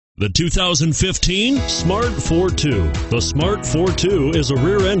The 2015 Smart fortwo. The Smart fortwo is a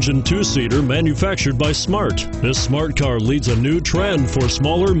rear-engine two-seater manufactured by Smart. This smart car leads a new trend for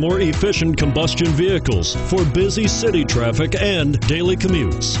smaller, more efficient combustion vehicles for busy city traffic and daily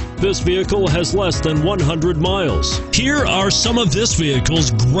commutes. This vehicle has less than 100 miles. Here are some of this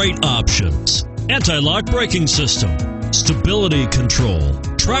vehicle's great options: anti-lock braking system, stability control,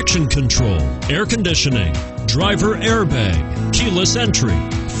 traction control, air conditioning, driver airbag, keyless entry,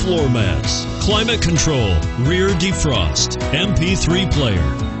 floor mats, climate control, rear defrost, MP3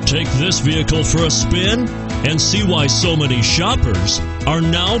 player. Take this vehicle for a spin and see why so many shoppers are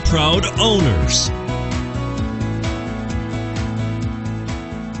now proud owners.